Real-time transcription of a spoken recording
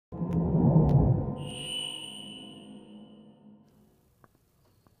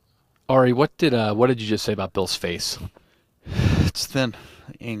Ari, what did you just say about Bill's face? It's thin.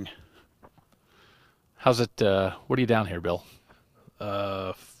 Ing. How's it? What are you down here, Bill?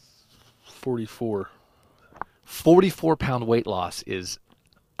 44. 44-pound weight loss is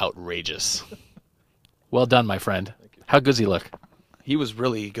outrageous. Well done, my friend. How good's he look? He was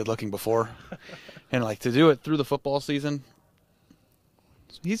really good looking before. And like to do it through the football season,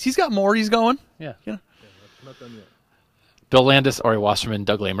 he's got more. He's going. Yeah. You know. Not done yet. Bill Landis, Ari Wasserman,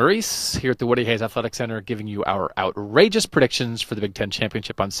 Doug Maurice here at the Woody Hayes Athletic Center giving you our outrageous predictions for the Big Ten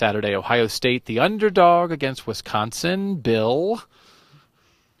Championship on Saturday. Ohio State, the underdog against Wisconsin. Bill,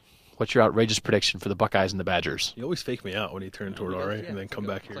 what's your outrageous prediction for the Buckeyes and the Badgers? You always fake me out when you turn toward Ari and then come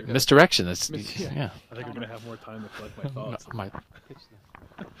back here. Misdirection. Yeah. I think I'm going to have more time to collect my thoughts. My-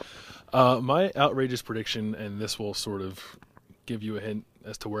 My outrageous prediction, and this will sort of give you a hint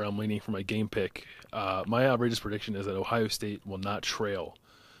as to where I'm leaning for my game pick. My outrageous prediction is that Ohio State will not trail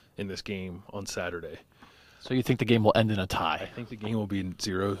in this game on Saturday. So you think the game will end in a I tie? think the game will be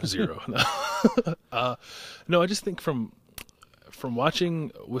 0-0. No, I just think from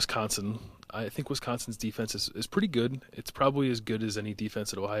watching Wisconsin, I think Wisconsin's defense is pretty good. It's probably as good as any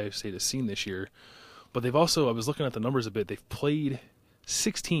defense that Ohio State has seen this year. But they've also, I was looking at the numbers a bit, they've played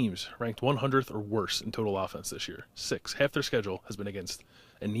 6 teams ranked 100th or worse in total offense this year. 6. Half their schedule has been against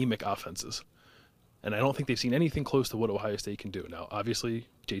anemic offenses. And I don't think they've seen anything close to what Ohio State can do. Now, obviously,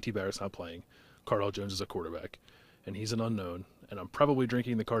 JT Barrett's not playing. Cardale Jones is a quarterback, and he's an unknown. And I'm probably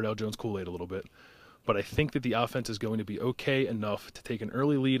drinking the Cardale Jones Kool-Aid a little bit. But I think that the offense is going to be okay enough to take an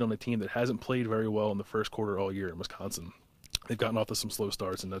early lead on a team that hasn't played very well in the first quarter all year in Wisconsin. They've gotten off to some slow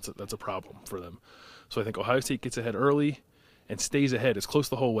starts, and that's a problem for them. So I think Ohio State gets ahead early and stays ahead. It's close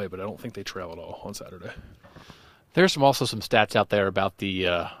the whole way, but I don't think they trail at all on Saturday. There's also some stats out there about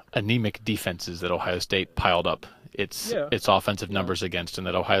the anemic defenses that Ohio State piled up its offensive numbers against, and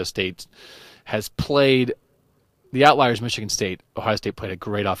that Ohio State has played the outliers. Michigan State, Ohio State played a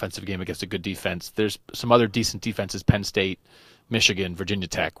great offensive game against a good defense. There's some other decent defenses, Penn State, Michigan, Virginia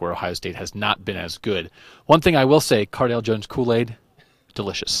Tech, where Ohio State has not been as good. One thing I will say, Cardale Jones Kool-Aid,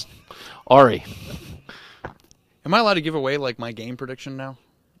 delicious. Ari. Am I allowed to give away like my game prediction now?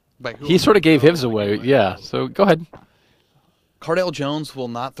 He sort of gave his away, yeah. So go ahead. Cardale Jones will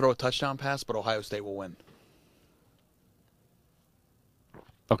not throw a touchdown pass, but Ohio State will win.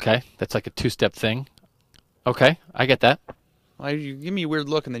 Okay, that's like a two-step thing. Okay, I get that. Well, you give me a weird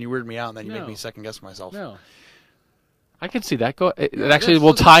look, and then you weird me out, and then you make No. me second-guess myself. No. I can see that. Go. It actually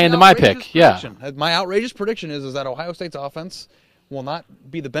will tie into my pick. Yeah. My outrageous prediction is that Ohio State's offense will not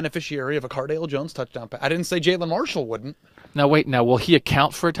be the beneficiary of a Cardale Jones touchdown pass. I didn't say Jalen Marshall wouldn't. Now wait. Now will he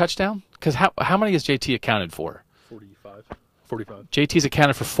account for a touchdown? Because how many has JT accounted for? 45. JT's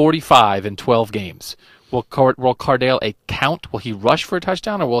accounted for 45 in 12 games. Will Cardale account? Will he rush for a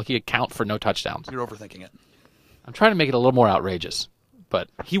touchdown, or will he account for no touchdowns? You're overthinking it. I'm trying to make it a little more outrageous, but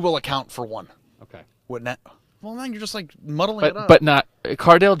He will account for one. okay. Wouldn't that? Well, then you're just like muddling it up. But not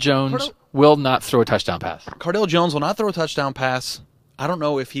Cardale Jones will not throw a touchdown pass. Cardale Jones will not throw a touchdown pass. I don't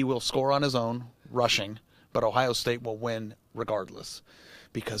know if he will score on his own, rushing, but Ohio State will win regardless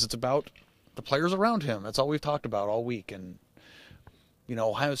because it's about the players around him. That's all we've talked about all week. And, you know,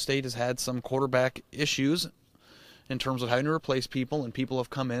 Ohio State has had some quarterback issues in terms of having to replace people, and people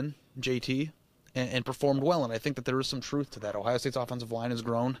have come in, JT, and performed well. And I think that there is some truth to that. Ohio State's offensive line has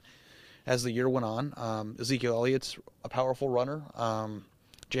grown as the year went on. Ezekiel Elliott's a powerful runner.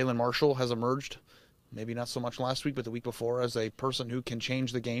 Jalen Marshall has emerged, maybe not so much last week, but the week before, as a person who can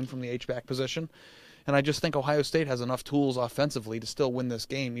change the game from the H-back position. And I just think Ohio State has enough tools offensively to still win this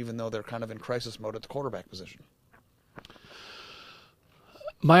game, even though they're kind of in crisis mode at the quarterback position.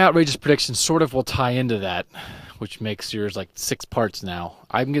 My outrageous prediction sort of will tie into that, which makes yours like 6 parts now.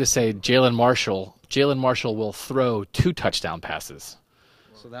 I'm going to say Jalen Marshall will throw 2 touchdown passes.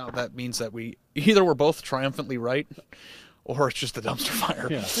 So now that means that we're both triumphantly right, or it's just a dumpster fire.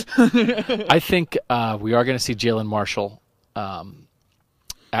 Yeah. I think we are going to see Jalen Marshall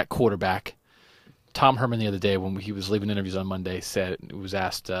at quarterback. Tom Herman the other day, when he was leaving interviews on Monday, was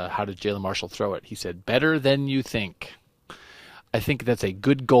asked, how did Jalen Marshall throw it? He said, better than you think. I think that's a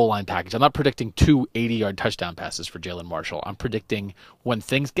good goal line package. I'm not predicting 2 80-yard touchdown passes for Jalen Marshall. I'm predicting when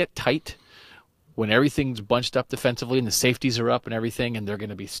things get tight, when everything's bunched up defensively and the safeties are up and everything, and they're going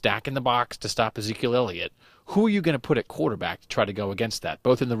to be stacking the box to stop Ezekiel Elliott, who are you going to put at quarterback to try to go against that,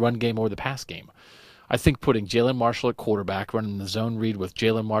 both in the run game or the pass game? I think putting Jalen Marshall at quarterback, running the zone read with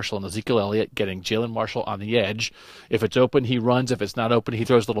Jalen Marshall and Ezekiel Elliott, getting Jalen Marshall on the edge. If it's open, he runs. If it's not open, he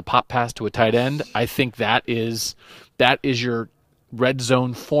throws a little pop pass to a tight end. I think that is your red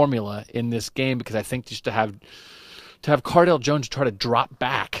zone formula in this game, because I think just to have Cardale Jones try to drop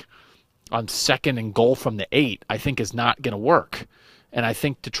back on 2nd and goal from the 8, I think is not going to work. And I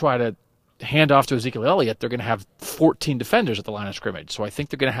think to try to hand off to Ezekiel Elliott, they're going to have 14 defenders at the line of scrimmage. So I think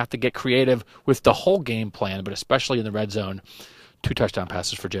they're going to have to get creative with the whole game plan, but especially in the red zone. 2 touchdown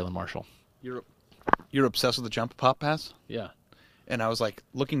passes for Jalen Marshall. You're obsessed with the jump pop pass? Yeah. And I was like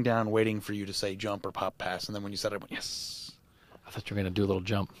looking down, waiting for you to say jump or pop pass, and then when you said it, I went, yes. I thought you were going to do a little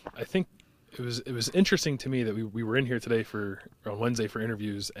jump. I think it was interesting to me that we were in here today on Wednesday for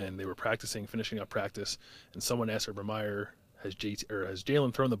interviews, and they were finishing up practice, and someone asked Urban Meyer, has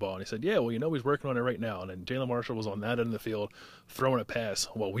Jalen thrown the ball? And he said, yeah, well, he's working on it right now. And then Jalen Marshall was on that end of the field throwing a pass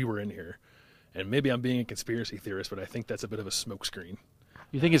while we were in here. And maybe I'm being a conspiracy theorist, but I think that's a bit of a smokescreen.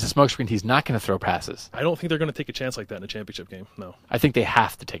 You think it's a smokescreen? He's not going to throw passes. I don't think they're going to take a chance like that in a championship game. No. I think they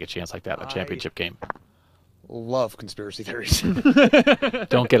have to take a chance like that in a championship game. Love conspiracy theories.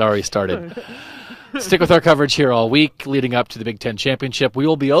 Don't get already started. Stick with our coverage here all week leading up to the Big Ten Championship. We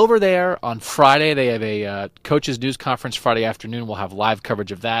will be over there on Friday. They have a coaches news conference Friday afternoon. We'll have live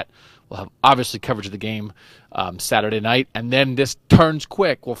coverage of that. We'll have obviously coverage of the game Saturday night. And then this turns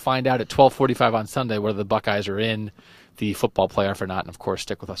quick. We'll find out at 12:45 on Sunday whether the Buckeyes are in the football playoff or not. And, of course,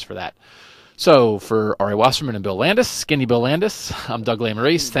 stick with us for that. So for Ari Wasserman and Bill Landis, Skinny Bill Landis, I'm Doug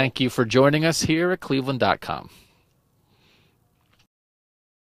Lesmerises. Thank you for joining us here at cleveland.com.